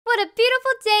What a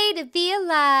beautiful day to be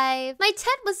alive. My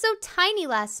tent was so tiny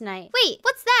last night. Wait,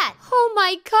 what's that? Oh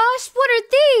my gosh, what are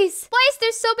these? Why is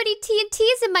there so many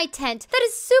TNTs in my tent? That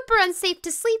is super unsafe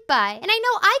to sleep by. And I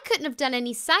know I couldn't have done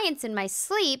any science in my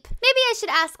sleep. Maybe I should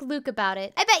ask Luke about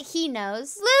it. I bet he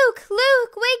knows. Luke,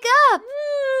 wake up.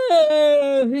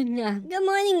 Good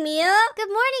morning, Mia. Good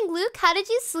morning, Luke. How did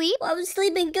you sleep? Well, I was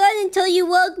sleeping good until you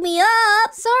woke me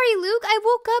up. Sorry, Luke. I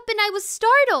woke up and I was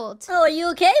startled. Oh, are you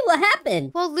okay? What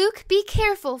happened? Well, Luke, be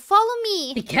careful. Follow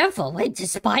me. Be careful. Wait,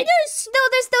 there's spiders? No,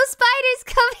 there's no spiders.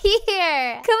 Come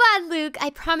here. Come on, Luke. I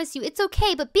promise you, it's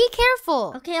okay, but be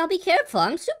careful. Okay, I'll be careful.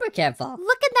 I'm super careful.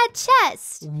 Look at that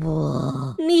chest.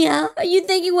 Whoa. Mia, are you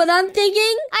thinking what I'm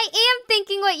thinking? I am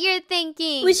thinking what you're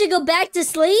thinking. We should go back to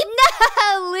sleep?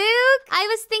 No, Luke. I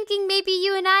was thinking maybe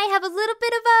you and I have a little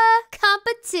bit of a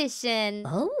competition.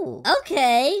 Oh,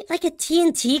 okay. Like a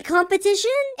TNT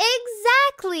competition?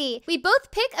 Exactly. We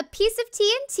both pick a piece of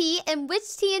TNT, and which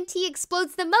TNT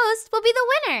explodes the most will be the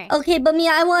winner. Okay, but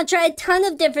Mia, I want to try a ton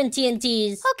of different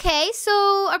TNTs. Okay,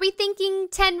 so are we thinking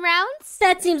 10 rounds?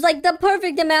 That seems like the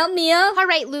perfect amount, Mia. All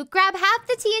right, Luke, grab half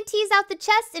the TNTs out the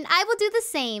chest, and I will do the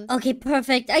same. Okay,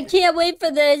 perfect. I can't wait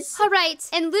for this. All right,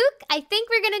 and Luke, I think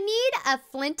we're gonna need a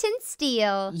flint and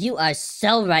steel. You are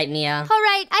so right, Mia. All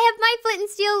right, I have my flint and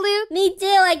steel, Luke. Me too.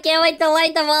 I can't wait to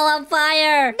light them all on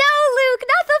fire. No, Luke,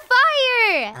 not the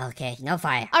fire. Okay, no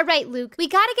fire. All right, Luke, we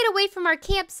gotta get away from our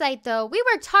campsite, though. We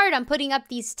worked hard on putting up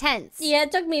these tents. Yeah,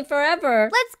 it took me forever.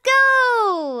 Let's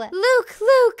go!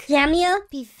 Luke! Yeah, Mia?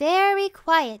 Be very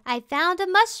quiet. I found a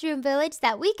mushroom village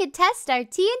that we could test our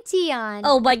TNT on.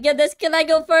 Oh my goodness, can I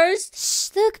go first?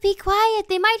 Shh, Luke, be quiet.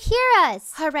 They might hear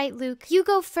us. All right, Luke, you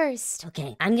go first.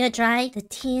 Okay, I'm gonna try the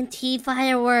TNT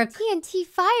firework. TNT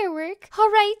firework? All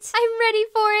right, I'm ready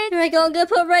for it. Here I go, I'm gonna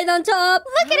put it right on top.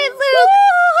 Look at it, Luke!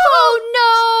 Oh,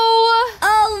 no!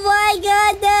 Oh my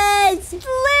goodness!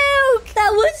 Luke!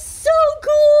 That was so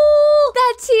cool!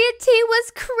 That TNT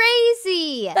was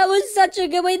crazy! That was such a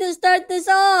good way to start this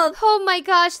off. Oh my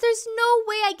gosh, there's no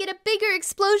way I get a bigger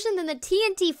explosion than the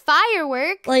TNT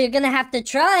firework. Well, you're gonna have to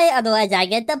try, otherwise I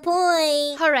get the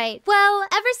point. Alright, well,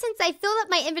 ever since I filled up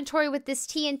my inventory with this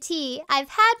TNT, I've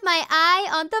had my eye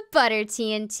on the butter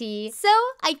TNT. So,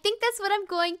 I think that's what I'm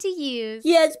going to use.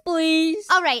 Yes, please.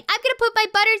 Alright, I'm gonna put my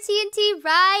butter TNT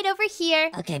right over here.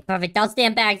 Okay, perfect. I'll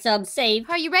stand back so I'm safe.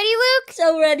 Are you ready, Luke?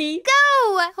 So ready.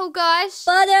 Go! Oh gosh.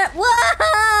 Butter.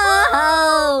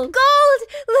 Whoa! Gold!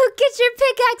 Luke, get your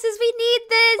pickaxes. We need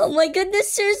this. Oh my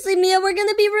goodness, seriously, Mia, we're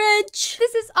gonna be rich.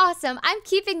 This is awesome. I'm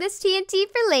keeping this TNT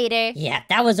for later. Yeah,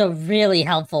 that was a really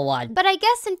helpful one. But I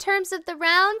guess in terms of the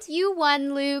round, you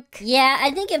won, Luke. Yeah,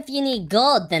 I think if you need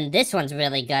gold, then this one's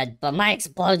really good. But my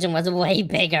explosion was way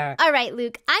bigger. All right,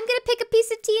 Luke. I'm gonna pick a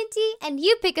piece of TNT, and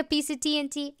you pick a piece of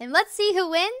TNT, and let's see who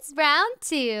wins round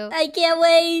 2. I can't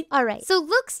wait. All right, so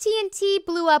Luke's TNT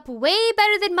blew up way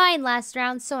better than mine last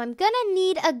round, so I'm gonna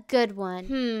need a good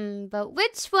one. But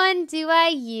which one do I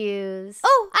use?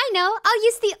 Oh, I know. I'll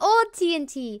use the old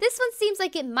TNT. This one seems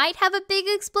like it might have a big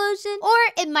explosion, or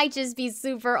it might just be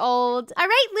super old. All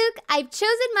right, Luke, I've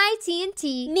chosen my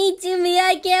TNT. Me too, Mia.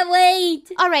 I can't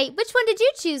wait. All right, which one did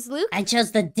you choose, Luke? I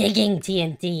chose the digging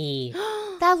TNT.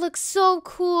 That looks so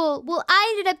cool. Well,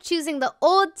 I ended up choosing the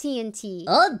old TNT.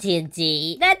 Old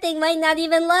TNT? That thing might not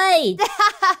even light.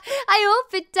 I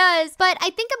hope it does. But I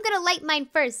think I'm gonna light mine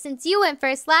first since you went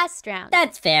first last round.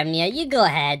 That's fair, Mia. You go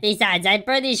ahead. Besides, I'm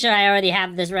pretty sure I already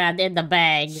have this round in the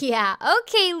bag. Yeah,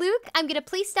 okay, Luke. I'm gonna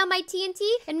place down my TNT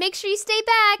and make sure you stay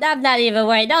back. I'm not even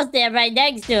worried. I'll stand right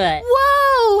next to it.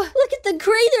 Whoa! Look at the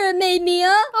crater it made, Mia.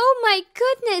 Oh my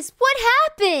goodness, what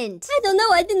happened? I don't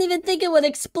know. I didn't even think it would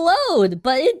explode,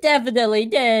 but it definitely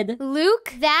did.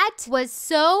 Luke, that was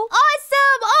so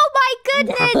awesome! Oh my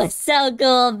goodness! That was so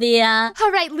cool, Mia.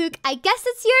 All right, Luke, I guess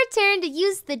it's your turn to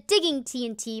use the digging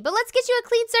TNT, but let's get you a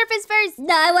clean surface first.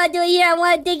 No, I want to do it here. I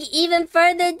want to dig even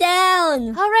further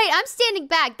down. All right, I'm standing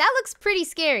back. That looks pretty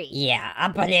scary. Yeah,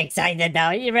 I'm pretty excited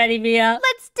now. You ready, Mia?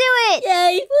 Let's do it.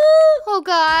 Yay! Woo! Oh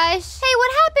gosh. Hey,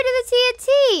 what happened to the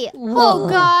TNT? Whoa. Oh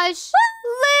gosh.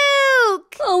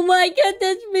 Luke! Oh my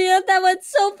goodness, Mia, that went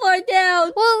so far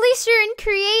down. Well, at least you're in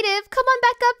creative. Come on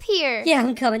back up here. Yeah,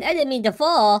 I'm coming. I didn't mean to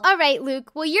fall. All right,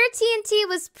 Luke. Well, your TNT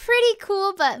was pretty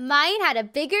cool, but mine had a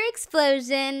bigger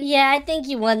explosion. Yeah, I think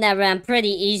you won that round pretty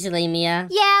easily, Mia.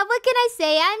 Yeah, what can I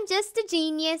say? I'm just a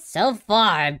genius. So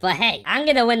far, but hey, I'm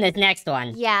gonna win this next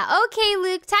one. Yeah, okay,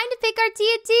 Luke. Time to pick our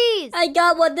TNTs. I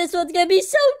got one. This one's gonna be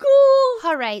so cool.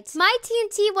 All right. My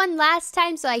TNT won last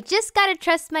time, so I just gotta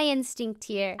trust my instinct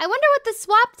here. I wonder what the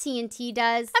swap TNT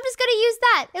does. I'm just gonna use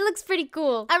that. It looks pretty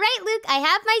cool. All right, Luke, I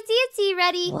have my TNT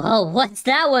ready. Whoa, what's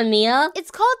that one, Mia?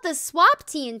 It's called the swap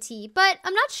TNT, but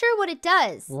I'm not sure what it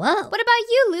does. Whoa. What about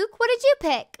you, Luke? What did you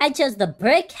pick? I chose the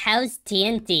brick house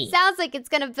TNT. Sounds like it's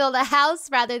gonna build a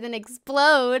house rather than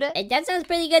explode. Hey, that sounds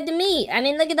pretty good to me. I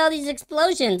mean, look at all these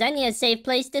explosions. I need a safe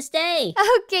place to stay.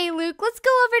 Okay, Luke, let's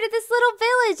go over to this little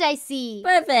village I see.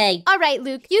 Perfect. All right,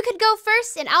 Luke, you could go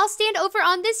first and I'll stand over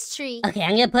on this tree. Okay,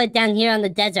 I'm gonna put it down here on the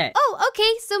desert. Oh,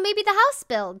 okay, so maybe the house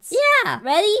builds. Yeah,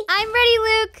 ready? I'm ready,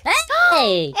 Luke.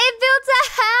 Hey! It built a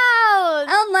house!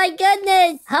 Oh my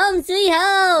goodness! Home sweet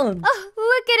home! Oh,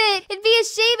 look at it. It'd be a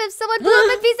shame if someone blew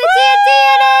up a piece of TNT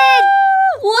in it!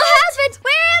 What happened?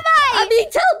 Where am I? I'm being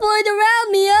teleported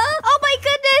around, Mia! Oh my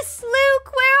goodness,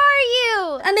 Luke, where are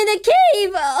you? I'm in a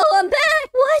cave! Oh, I'm back!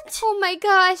 What? Oh my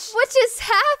gosh, what just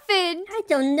happened? I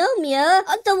don't know, Mia.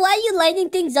 So why are you lighting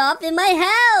things off in my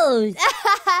house?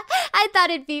 I thought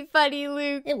it'd be funny,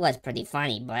 Luke. It was pretty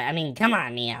funny, but I mean, come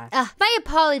on, Mia. My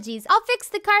apologies. I'll fix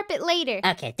the carpet later.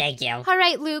 Okay, thank you. All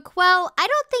right, Luke. Well, I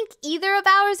don't think either of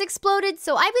ours exploded,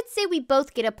 so I would say we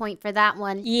both get a point for that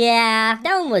one. Yeah,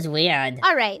 that one was weird.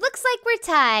 All right, looks like we're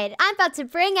tied. I'm about to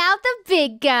bring out the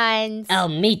big guns. Oh,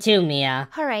 me too, Mia.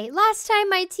 All right, last time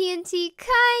my TNT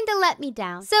kinda let me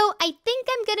down. So I think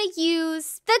I'm gonna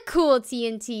use the cool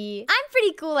TNT. I'm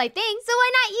pretty cool, I think, so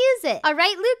why not use it? All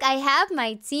right, Luke, I have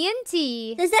my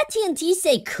TNT. Does that TNT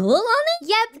say cool on it?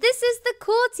 Yep, this is the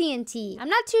cool TNT. I'm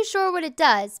not too sure what it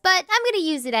does, but I'm gonna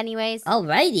use it anyways.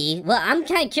 Alrighty. Well, I'm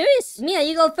kind of curious. Mia,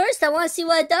 you go first. I want to see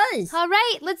what it does. All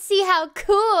right, let's see how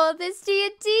cool this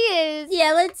TNT is.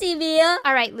 Yeah, let's see, Mia.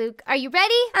 All right, Luke, are you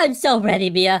ready? I'm so ready,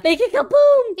 Mia. Make it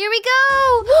kaboom! Here we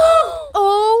go!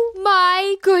 Oh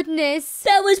my goodness.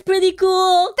 That was pretty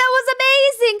cool. That was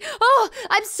amazing! Oh,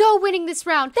 I'm so winning this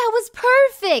round. That was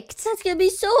perfect. That's gonna be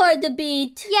so hard to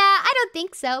beat. Yeah, I don't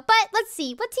think so. But let's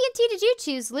see. What TNT did you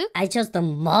choose, Luke? I chose the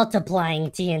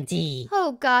multiplying TNT.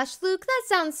 Oh gosh, Luke, that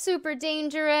sounds super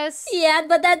dangerous. Yeah,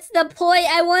 but that's the point.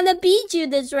 I want to beat you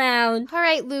this round. All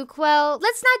right, Luke, well,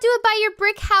 let's not do it by your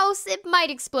brick house. It might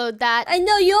explode that. I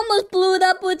know you almost blew it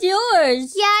up with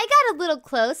yours. Yeah, I got a little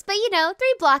close, but you know,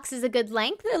 3 blocks is a good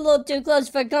length. A little too close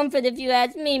for comfort if you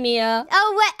ask me, Mia.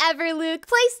 Oh, whatever, Luke.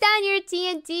 Place down your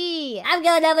TNT. I'm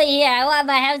going over here. I want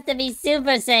my house to be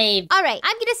super safe. All right,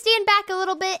 I'm gonna stand back a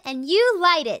little bit and you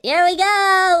light it. Here we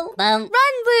go. Run,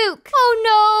 Luke.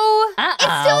 Oh no. Uh-oh.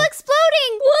 It's still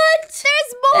exploding. What?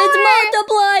 There's more. It's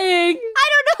multiplying. I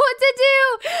don't know what to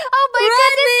do. Oh my Run,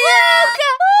 goodness, Mia. Luke.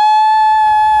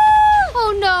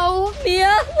 Oh no.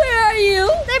 Mia, where are you?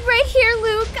 I'm right here,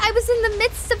 Luke. I was in the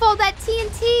midst of all that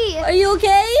TNT. Are you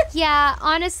okay? Yeah,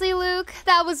 honestly, Luke,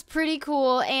 that was pretty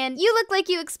cool. And you look like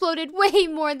you exploded way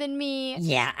more than me.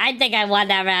 Yeah, I think I won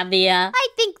that round, Mia. I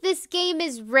think this game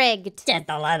is rigged. Just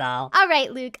a little. All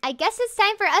right, Luke, I guess it's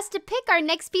time for us to pick our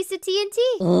next piece of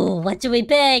TNT. Ooh, what should we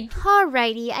pick?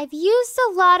 Alrighty, I've used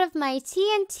a lot of my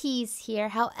TNTs here.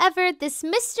 However, this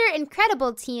Mr.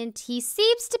 Incredible TNT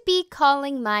seems to be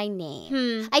calling my name.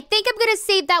 I think I'm gonna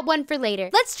save that one for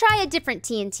later. Let's try a different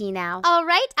TNT now.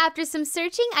 Alright, after some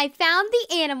searching, I found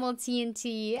the animal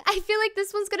TNT. I feel like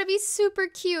this one's gonna be super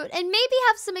cute and maybe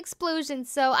have some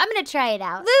explosions, so I'm gonna try it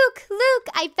out. Luke,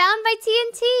 I found my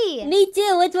TNT. Me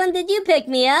too. Which one did you pick,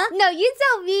 Mia? No, you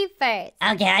tell me first.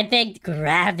 Okay, I picked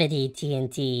gravity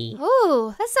TNT.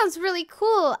 Ooh, that sounds really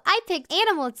cool. I picked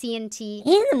animal TNT.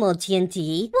 Animal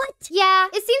TNT? What? Yeah,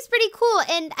 it seems pretty cool,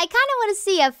 and I kind of want to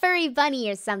see a furry bunny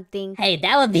or something. Hey,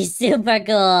 that would be super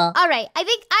cool. All right, I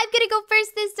think I'm gonna go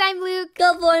first this time, Luke.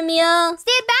 Go for it, Mia.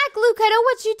 Stand back, Luke. I don't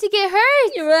want you to get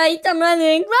hurt. You're right. I'm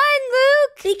running. Run,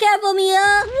 Luke. Be careful, Mia.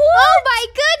 Oh my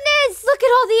goodness! Look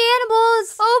at all the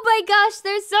animals. Oh my gosh,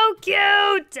 they're so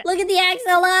cute. Look at the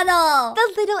axolotl.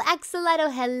 The little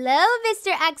axolotl. Hello,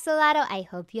 Mr. Axolotl. I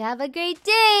hope you have a great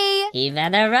day. You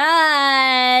better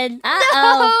run. Uh-oh.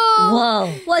 No.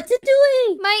 Whoa. What's it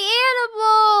doing? My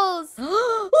animals.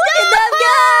 Look at them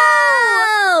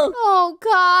go. Oh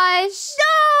gosh.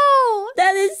 No.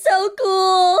 That is so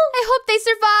cool. I hope they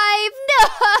survive. No.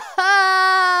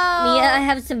 Mia, I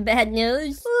have some bad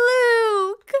news.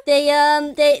 Luke.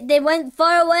 They went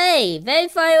far away. Very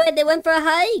far away. They went for a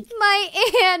hike. My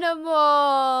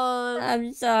animals.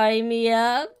 I'm sorry,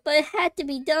 Mia, but it had to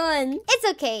be done. It's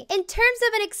okay. In terms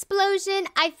of an explosion,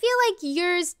 I feel like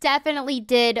yours definitely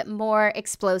did more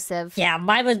explosive. Yeah,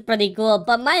 mine was pretty cool,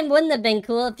 but mine wouldn't have been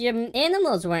cool if your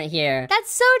animals weren't here.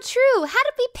 That's so true. How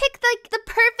did we pick the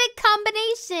perfect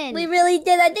combination? We really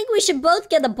did. I think we should both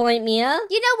get a point, Mia.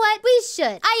 You know what? We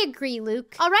should. I agree,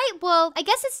 Luke. All right, well, I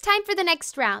guess it's time for the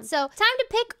next round. round. So time to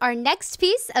pick our next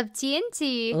piece of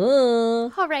TNT.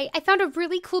 Ooh. All right, I found a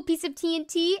really cool piece of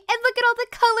TNT, and look at all the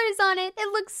colors on it.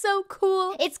 It looks so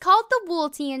cool. It's called the wool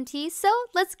TNT, so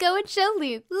let's go and show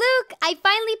Luke. Luke, I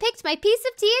finally picked my piece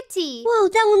of TNT. Whoa,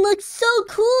 that one looks so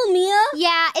cool, Mia.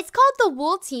 Yeah, it's called the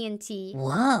wool TNT.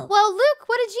 Whoa. Well, Luke,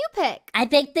 what did you pick? I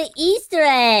picked the Easter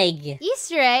egg.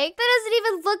 Easter egg? That doesn't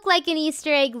even look like an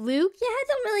Easter egg, Luke. Yeah, I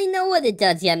don't really know what it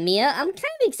does yet, Mia. I'm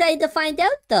kind of excited to find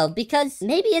out, though, because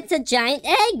maybe it's a giant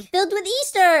egg filled with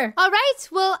Easter. All right,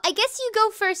 well, I guess you go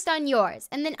first on yours,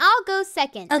 and then I'll go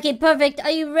second. Okay, perfect.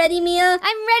 Are you ready, Mia?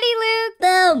 I'm ready, Luke.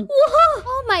 Boom. Whoa.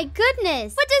 Oh my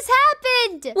goodness. What just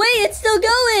happened? Wait, it's still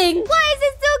going. Why is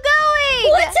it still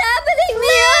going? What's happening,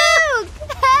 Mia? Luke!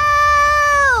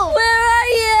 Help! Where are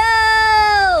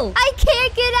you? I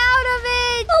can't get out of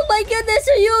it! Oh my goodness,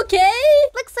 are you okay?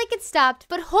 Looks like it stopped,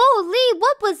 but holy,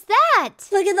 what was that?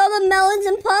 Look at all the melons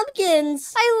and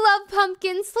pumpkins. I love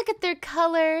pumpkins. Look at their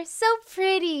color. So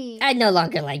pretty. I no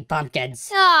longer like pumpkins.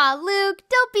 Aw, Luke,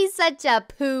 don't be such a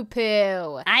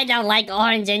poo-poo. I don't like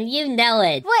orange and you know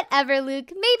it. Whatever, Luke.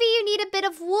 Maybe you need a bit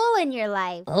of wool in your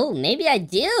life. Oh, maybe I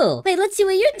do. Wait, let's see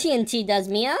what your TNT does,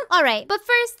 Mia. All right, but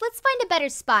first, let's find a better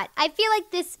spot. I feel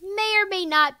like this may or may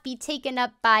not be taken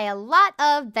up by a lot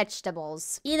of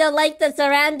vegetables. You don't like the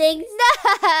surroundings?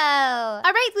 No! All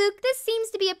right, Luke, this seems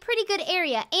to be a pretty good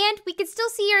area, and we can still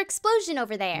see your explosion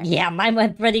over there. Yeah, mine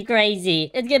went pretty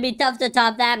crazy. It's gonna be tough to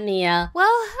top that, Mia. Well,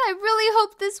 I really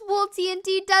hope this wool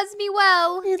TNT does me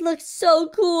well. It looks so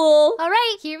cool. All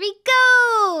right, here we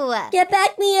go. Get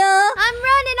back, Mia. I'm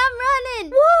running.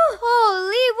 Woo!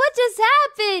 Holy, what just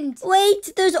happened?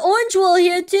 Wait, there's orange wool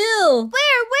here too.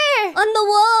 Where? On the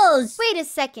walls. Wait a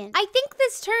second. I think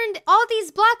this turned all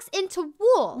these blocks into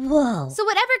wool. Whoa. So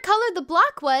whatever color the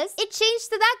block was, it changed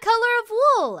to that color of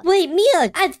wool. Wait,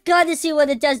 Mia, I've got to see what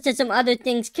it does to some other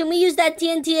things. Can we use that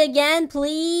TNT again,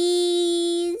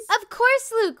 please? Of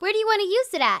course, Luke. Where do you want to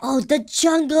use it at? Oh, the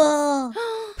jungle.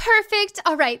 Perfect.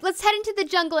 All right, let's head into the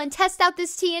jungle and test out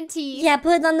this TNT. Yeah,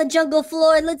 put it on the jungle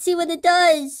floor. Let's see what it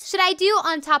does. Should I do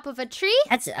on top of a tree?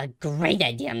 That's a great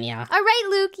idea, Mia. All right,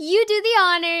 Luke, you do the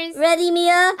honors. Ready,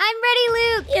 Mia? I'm ready,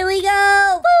 Luke. Here we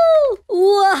go. Woo!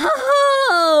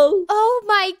 Whoa! Oh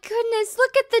my goodness,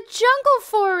 look at the jungle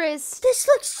forest. This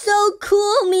looks so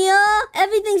cool, Mia.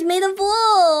 Everything's made of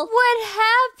wool. What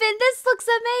happened? This looks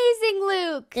amazing,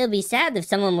 Luke. It would be sad if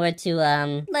someone were to,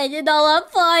 light it all on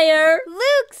fire.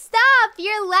 Luke, stop.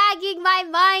 You're lagging my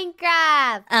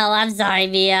Minecraft. Oh, I'm sorry,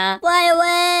 Mia. Fly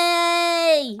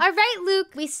away! All right,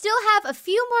 Luke, we still have a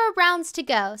few more rounds to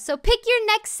go, so pick your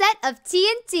next set of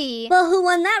TNT. Well, who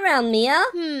won that round, Mia?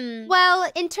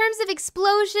 Well, in terms of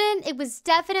explosion, it was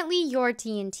definitely your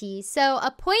TNT, so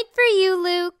a point for you,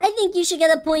 Luke. I think you should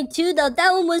get a point too, though.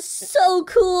 That one was so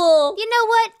cool. You know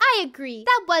what? I agree.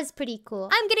 That was pretty cool.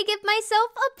 I'm gonna give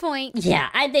myself a point. Yeah,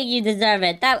 I think you deserve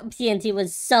it. That TNT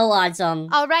was so awesome.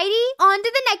 Alrighty, on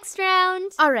to the next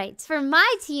round. Alright, for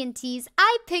my TNTs,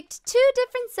 I picked two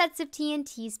different sets of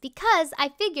TNTs because I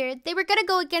figured they were gonna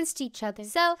go against each other.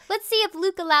 So let's see if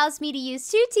Luke allows me to use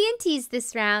two TNTs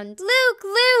this round.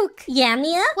 Luke! Yeah,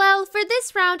 Mia? Well, for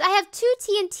this round, I have two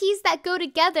TNTs that go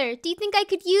together. Do you think I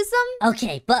could use them?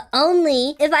 Okay, but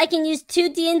only if I can use two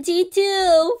TNT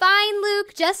too. Fine,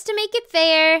 Luke, just to make it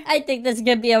fair. I think this is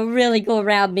gonna be a really cool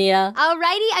round, Mia.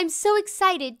 Alrighty, I'm so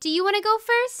excited. Do you want to go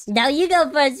first? No, you go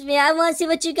first, Mia. I want to see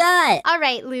what you got.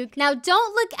 Alright, Luke. Now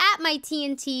don't look at my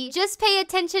TNT. Just pay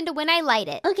attention to when I light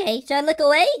it. Okay, should I look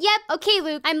away? Yep, okay,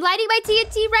 Luke. I'm lighting my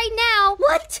TNT right now.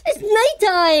 What? It's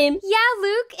nighttime. Yeah,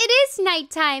 Luke, it is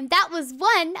nighttime. That was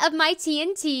one of my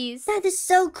TNTs. That is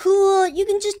so cool. You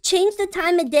can just change the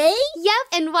time of day? Yep,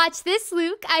 and watch this,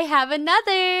 Luke. I have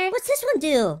another. What's this one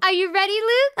do? Are you ready,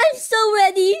 Luke? I'm so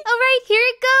ready. Alright, here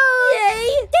it goes.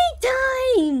 Yay!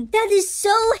 Daytime! That is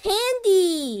so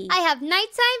handy. I have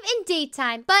nighttime and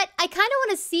daytime, but I kind of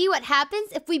want to see what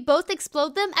happens if we both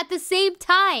explode them at the same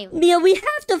time. Mia, we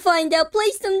have to find out.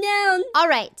 Place them down.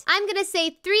 Alright, I'm gonna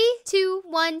say 3, 2,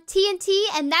 1, TNT,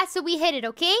 and that's what we hit it,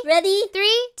 okay? Ready?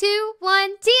 3, 2, 1,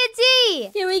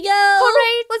 TNT! Here we go.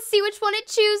 Alright, let's see which one it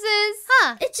chooses.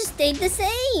 Huh. It just stayed the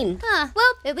same.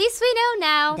 Well, at least we know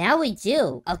now. Now we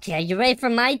do. Okay, are you ready for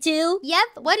my two? Yep,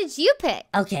 what did you pick?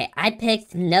 Okay, I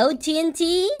picked no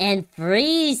TNT and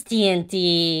freeze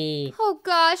TNT. Oh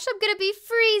gosh, I'm gonna be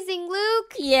freezing,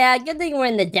 Luke. Yeah, good thing we're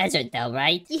in the desert though,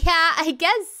 right? Yeah, I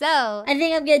guess so. I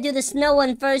think I'm gonna do the snow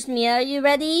one first, Mia. Are you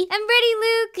ready? I'm ready,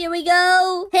 Luke. Here we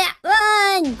go. Yeah,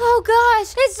 run! Oh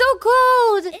gosh, it's so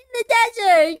cold. In the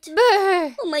desert.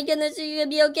 Brr. Oh my goodness, are you gonna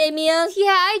be okay, Mia?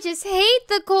 Yeah, I just hate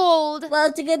the cold. Well,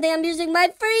 it's a good thing I'm using my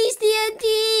freeze TNT.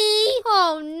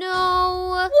 Oh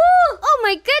no. Woo! Oh my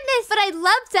my goodness, but I'd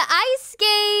love to ice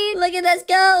skate. Look at us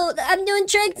go. I'm doing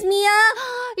tricks, Mia.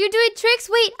 You're doing tricks?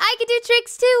 Wait, I can do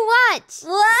tricks too. Watch.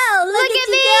 Wow, look at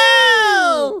me. you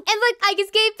go. And look, I can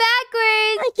skate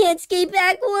backwards. I can't skate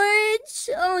backwards.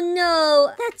 Oh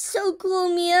no, that's so cool,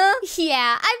 Mia.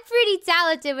 Yeah, I'm pretty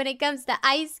talented when it comes to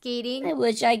ice skating. I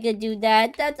wish I could do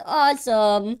that. That's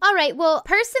awesome. All right, well,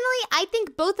 personally, I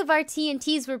think both of our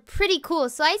TNTs were pretty cool,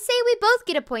 so I say we both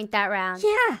get a point that round.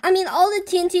 Yeah, I mean, all the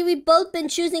TNT we've both been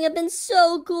choosing have been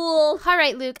so cool. All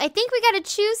right, Luke, I think we gotta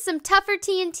choose some tougher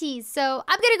TNTs, so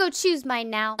I'm gonna go choose mine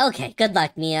now. Okay, good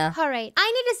luck, Mia. All right,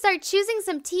 I need to start choosing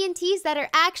some TNTs that are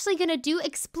actually gonna do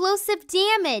explosive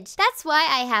damage. That's why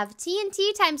I have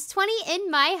TNT times 20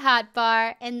 in my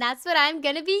hotbar, and that's what I'm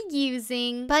gonna be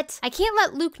using. But I can't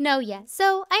let Luke know yet,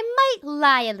 so I might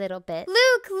lie a little bit.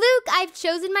 Luke, I've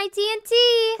chosen my TNT.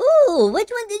 Ooh, which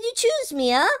one did you choose,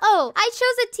 Mia? Oh, I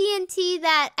chose a TNT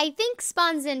that I think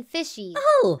spawns in fishies.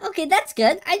 Oh, okay, that's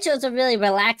good. I chose a really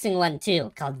relaxing one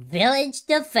too, called Village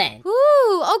Defense.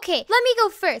 Ooh, okay, let me go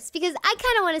first because I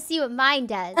kind of want to see what mine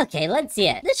does. Okay, let's see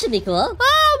it. This should be cool.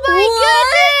 Oh my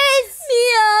goodness!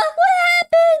 Mia, what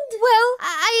happened? Well,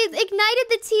 I ignited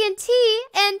the TNT,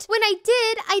 and when I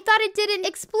did, I thought it didn't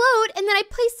explode, and then I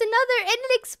placed another, and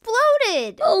it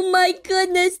exploded. Oh my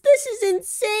goodness, this is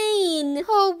insane.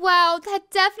 Oh wow,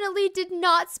 that definitely did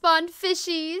not spawn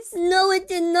fishies. No, it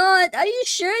did not. Are you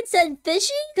sure it said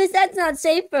fishy? Because that's not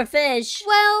safe for fish.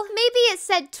 Well, maybe it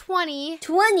said 20.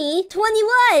 20? 20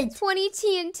 what? 20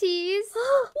 TNTs.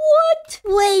 What?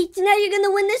 Wait, now you're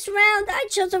gonna win this round. I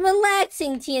chose a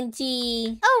relaxing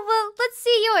TNT. Oh, well, let's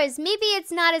see yours. Maybe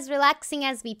it's not as relaxing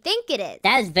as we think it is.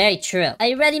 That is very true. Are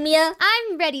you ready, Mia?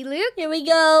 I'm ready, Luke. Here we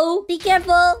go. Be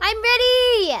careful. I'm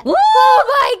ready. Woo! Oh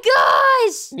my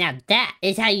gosh! Now that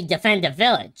is how you defend a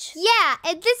village. Yeah,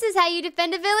 and this is how you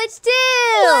defend a village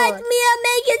too. What? Mia,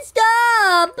 make it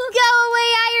stop. Go away,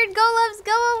 iron golems,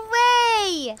 go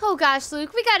away. Oh gosh,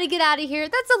 Luke, we gotta get out of here.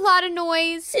 That's a lot of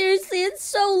noise. Seriously, it's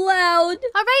so loud.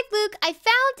 All right, Luke, I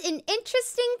found an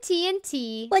interesting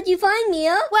TNT. What'd you find,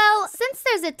 Mia? Well, since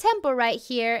there's a temple right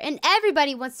here, and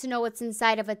everybody wants to know what's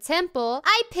inside of a temple,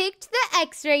 I picked the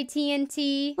X-ray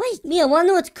TNT. Wait, Mia, wanna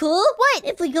know what's cool? What?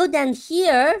 If we go down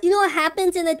here, do you know what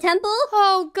happens in the temple?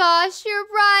 Oh gosh, you're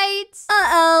right.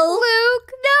 Uh-oh.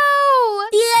 Luke,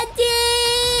 no!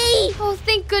 TNT! Oh,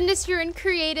 thank goodness you're in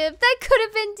creative. That could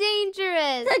have been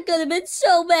dangerous. That could have been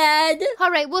so bad.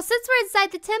 All right, well, since we're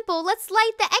inside the temple, let's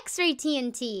light the X-ray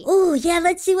TNT. Ooh, yeah,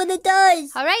 let's see what it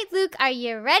does. All right, Luke, are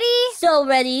you ready? So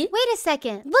ready. Wait a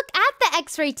second. Look at the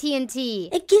X-ray TNT.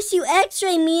 It gives you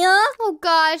X-ray, Mia. Oh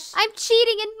gosh, I'm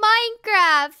cheating in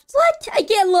Minecraft. What? I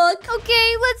can't look.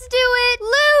 Okay, let's do it.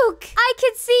 Luke, I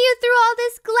can see you through all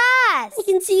this glass. I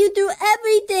can see you through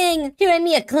everything. Here,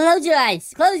 Mia, close your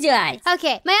eyes. Close your eyes.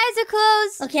 Okay, my eyes are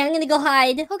closed. Okay, I'm gonna go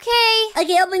hide. Okay.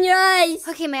 Okay, open your eyes.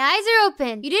 Okay, my eyes are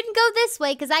open. You didn't go this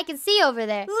way because I can see over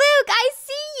there. Luke, I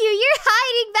see you. You're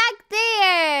hiding back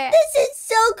there. This is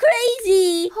so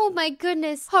crazy. Oh my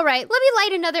goodness. All right, let me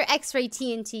light another X-ray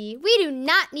TNT. We do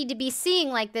not need to be seeing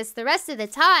like this the rest of the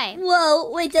time. Whoa,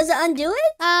 wait, does it undo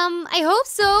it? I hope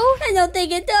so. I don't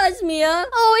think it does, Mia.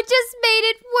 Oh, it just made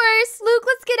it worse. Luke,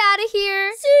 let's get out of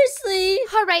here. Seriously.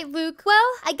 All right, Luke.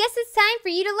 Well, I guess it's time for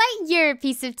you to light your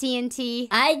piece of TNT.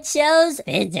 I chose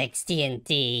physics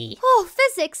TNT. Oh,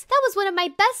 physics. That was one of my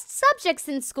best subjects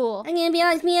in school. I'm gonna be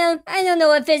honest, Mia. I don't know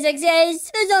what physics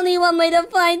is. There's only one way to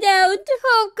find out.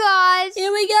 Oh, gosh.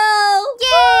 Here we go.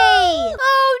 Yay!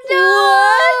 Oh, no!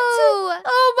 What?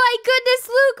 Oh, my goodness,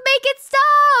 Luke, make it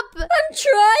stop! I'm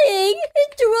trying.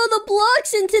 It threw all the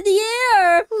blocks into the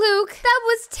air. Luke, that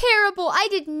was terrible. I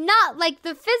did not like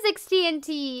the physics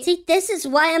TNT. See, this is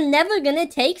why I'm never gonna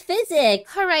take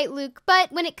physics. All right, Luke,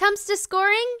 but when it comes to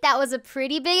scoring, that was a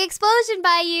pretty big explosion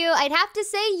by you. I'd have to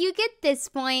say you get this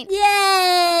point.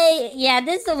 Yay! Yeah,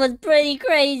 this one was pretty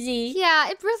crazy. Yeah,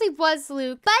 it really was,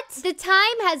 Luke. But the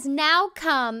time has now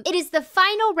come. It is the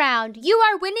final round. You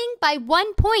are winning by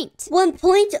 1 point. 1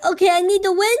 point? Okay, I need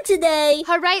to win today.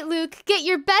 All right, Luke, get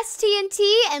your best TNT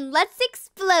and let's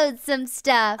explode some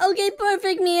stuff. Okay,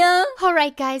 perfect, Mia. All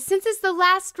right, guys, since it's the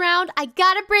last round, I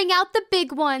gotta bring out the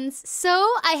big ones. So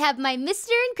I have my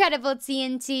Mr. Incredible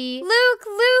TNT.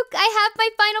 Luke, I have my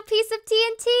final piece of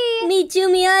TNT. Me too,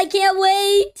 Mia. I can't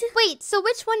wait. Wait, so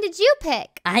which one did you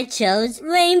pick? I chose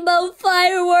rainbow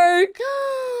firework.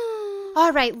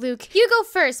 All right, Luke, you go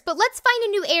first, but let's find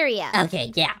a new area.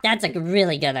 Okay, yeah, that's a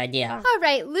really good idea. All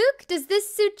right, Luke, does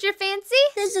this suit your fancy?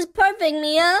 This is perfect,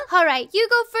 Mia. All right, you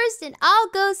go first and I'll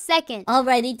go second.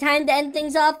 Alrighty, time to end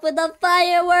things off with a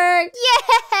firework.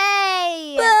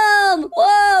 Yay! Boom!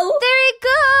 Whoa! There it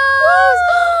goes!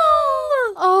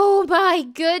 Oh my my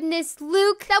goodness,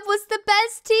 Luke, that was the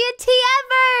best TNT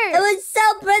ever! It was so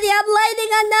pretty. I'm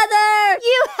lighting another.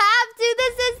 You have to!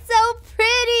 This is so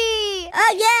pretty!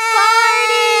 Again!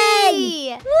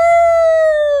 Party!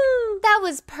 Woo! That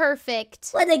was perfect.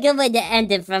 What a good way to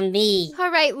end it from me. All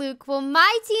right, Luke. Well,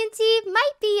 my TNT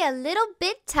might be a little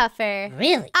bit tougher.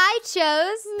 Really? I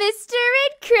chose Mr.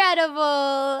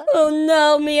 Incredible. Oh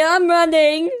no, Mia, I'm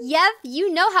running. Yep,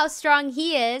 you know how strong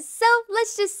he is. So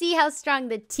let's just see how strong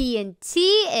the TNT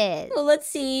is. Well, let's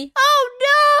see. Oh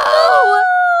no!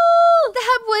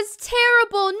 That was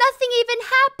terrible. Nothing even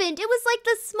happened. It was like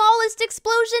the smallest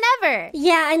explosion ever.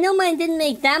 Yeah, I know mine didn't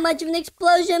make that much of an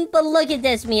explosion, but look at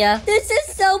this, Mia. This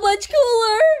is so much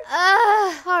cooler.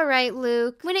 All right,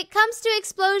 Luke. When it comes to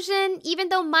explosion, even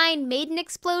though mine made an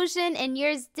explosion and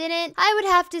yours didn't, I would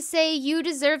have to say you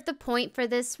deserve the point for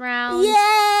this round.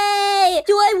 Yay!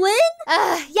 Do I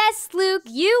win? Yes, Luke,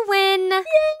 you win. Yay!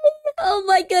 Oh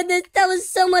my goodness, that was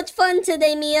so much fun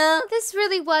today, Mia. This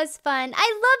really was fun.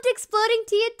 I loved exploding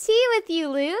TNT with you,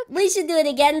 Luke. We should do it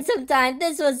again sometime.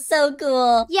 This was so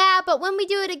cool. Yeah, but when we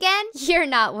do it again, you're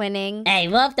not winning. Hey,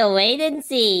 we'll have to wait and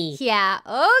see. Yeah,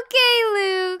 okay,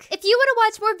 Luke. If you want to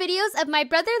watch more videos of my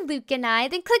brother Luke and I,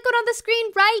 then click on the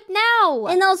screen right now.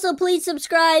 And also, please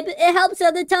subscribe. It helps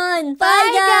out a ton.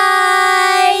 Bye,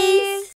 guys.